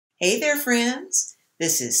Hey there, friends.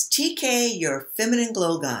 This is TK, your Feminine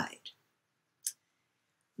Glow Guide.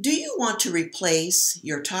 Do you want to replace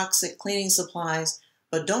your toxic cleaning supplies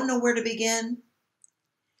but don't know where to begin?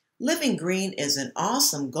 Living green is an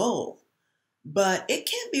awesome goal, but it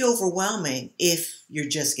can be overwhelming if you're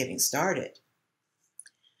just getting started.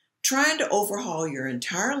 Trying to overhaul your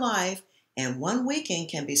entire life in one weekend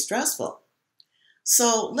can be stressful.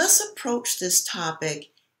 So let's approach this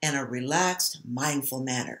topic in a relaxed, mindful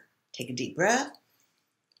manner. Take a deep breath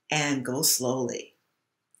and go slowly.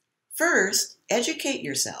 First, educate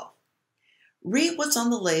yourself. Read what's on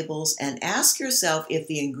the labels and ask yourself if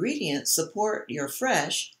the ingredients support your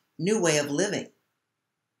fresh, new way of living.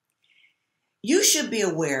 You should be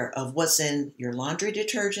aware of what's in your laundry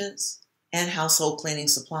detergents and household cleaning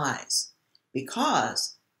supplies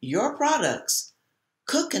because your products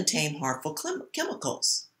could contain harmful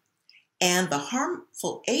chemicals, and the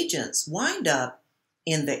harmful agents wind up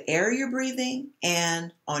in the air you're breathing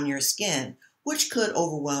and on your skin, which could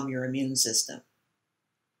overwhelm your immune system.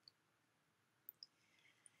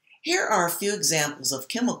 Here are a few examples of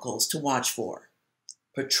chemicals to watch for: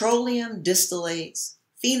 petroleum distillates,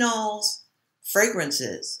 phenols,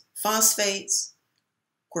 fragrances, phosphates,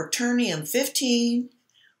 quaternium-15,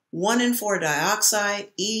 1,4-dioxide,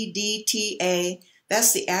 EDTA.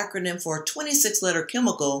 That's the acronym for a 26-letter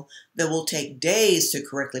chemical that will take days to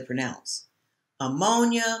correctly pronounce.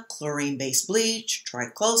 Ammonia, chlorine-based bleach,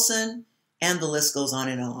 triclosan, and the list goes on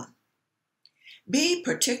and on. Be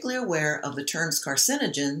particularly aware of the terms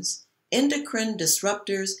carcinogens, endocrine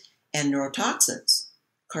disruptors, and neurotoxins.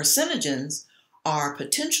 Carcinogens are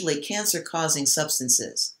potentially cancer-causing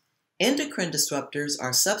substances. Endocrine disruptors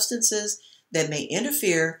are substances that may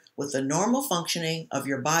interfere with the normal functioning of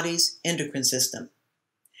your body's endocrine system.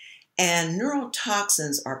 And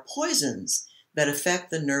neurotoxins are poisons that affect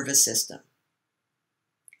the nervous system.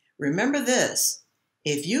 Remember this: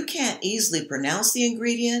 if you can't easily pronounce the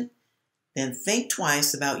ingredient, then think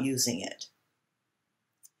twice about using it.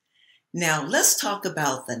 Now let's talk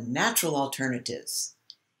about the natural alternatives.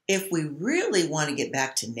 If we really want to get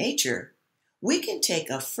back to nature, we can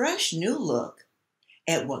take a fresh new look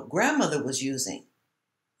at what grandmother was using.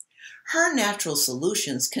 Her natural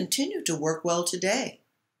solutions continue to work well today.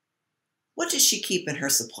 What did she keep in her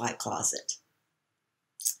supply closet?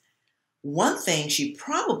 One thing she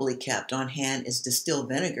probably kept on hand is distilled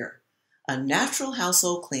vinegar, a natural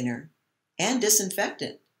household cleaner and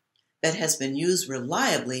disinfectant that has been used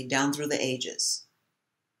reliably down through the ages.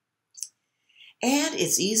 And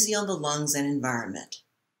it's easy on the lungs and environment.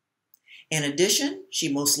 In addition,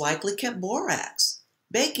 she most likely kept borax,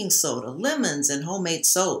 baking soda, lemons, and homemade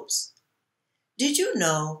soaps. Did you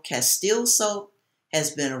know Castile soap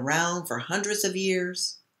has been around for hundreds of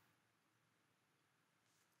years?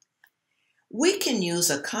 We can use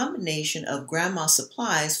a combination of grandma's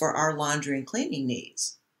supplies for our laundry and cleaning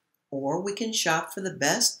needs, or we can shop for the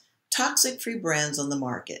best toxic-free brands on the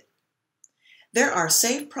market. There are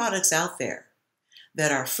safe products out there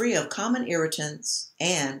that are free of common irritants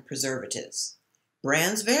and preservatives.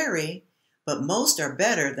 Brands vary, but most are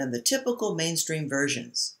better than the typical mainstream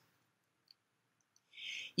versions.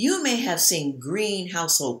 You may have seen green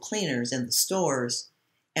household cleaners in the stores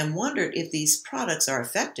and wondered if these products are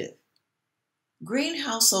effective. Green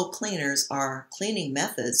household cleaners are cleaning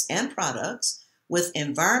methods and products with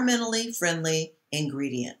environmentally friendly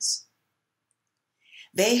ingredients.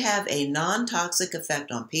 They have a non-toxic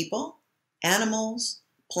effect on people, animals,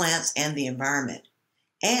 plants, and the environment,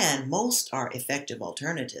 and most are effective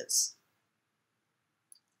alternatives.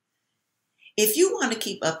 If you want to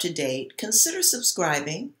keep up to date, consider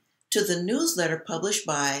subscribing to the newsletter published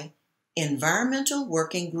by Environmental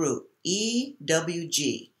Working Group,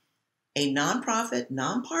 EWG, a nonprofit,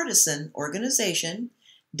 nonpartisan organization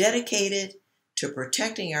dedicated to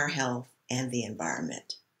protecting our health and the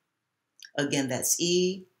environment. Again, that's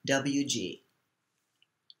EWG.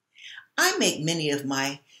 I make many of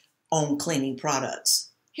my own cleaning products.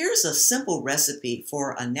 Here's a simple recipe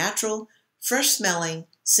for a natural, fresh-smelling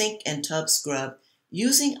sink and tub scrub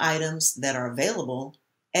using items that are available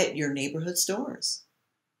at your neighborhood stores.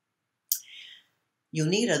 You'll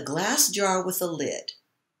need a glass jar with a lid.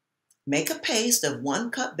 Make a paste of 1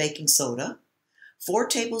 cup baking soda, 4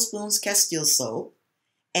 tablespoons Castile soap,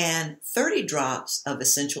 and 30 drops of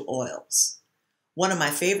essential oils. One of my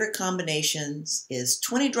favorite combinations is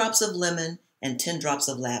 20 drops of lemon and 10 drops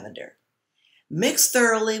of lavender. Mix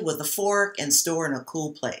thoroughly with a fork and store in a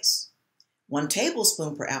cool place. 1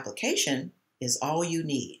 tablespoon per application is all you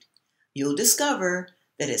need. You'll discover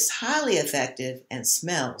that it's highly effective and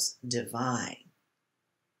smells divine.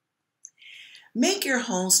 Make your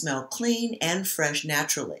home smell clean and fresh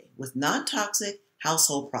naturally with non-toxic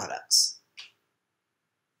household products.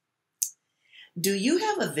 Do you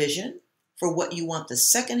have a vision for what you want the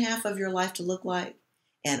second half of your life to look like?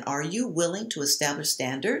 And are you willing to establish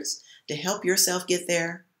standards to help yourself get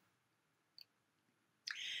there?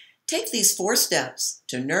 Take these 4 steps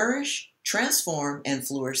to nourish, transform, and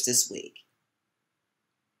flourish this week.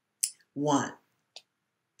 1.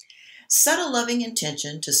 Set a loving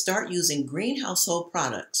intention to start using green household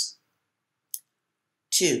products.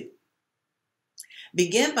 2.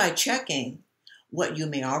 Begin by checking what you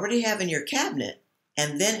may already have in your cabinet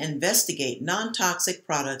and then investigate non-toxic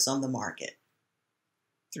products on the market.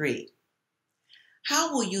 3.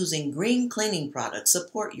 How will using green cleaning products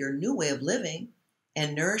support your new way of living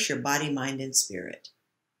and nourish your body, mind, and spirit?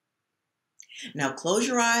 Now close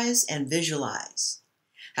your eyes and visualize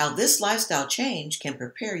how this lifestyle change can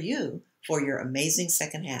prepare you for your amazing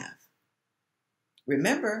second half.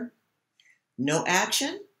 Remember, no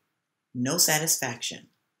action, no satisfaction.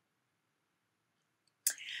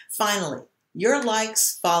 Finally, your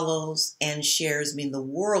likes, follows, and shares mean the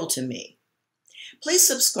world to me. Please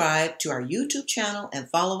subscribe to our YouTube channel and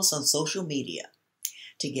follow us on social media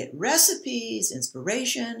to get recipes,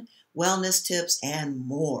 inspiration, wellness tips, and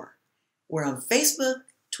more. We're on Facebook,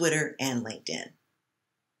 Twitter, and LinkedIn.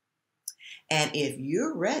 And if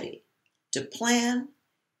you're ready to plan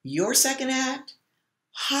your second act,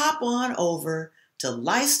 hop on over to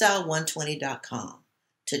lifestyle120.com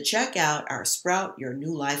to check out our Sprout Your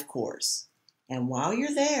New Life course. And while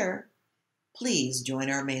you're there, please join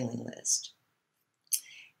our mailing list.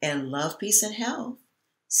 And love, peace, and health.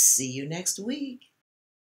 See you next week.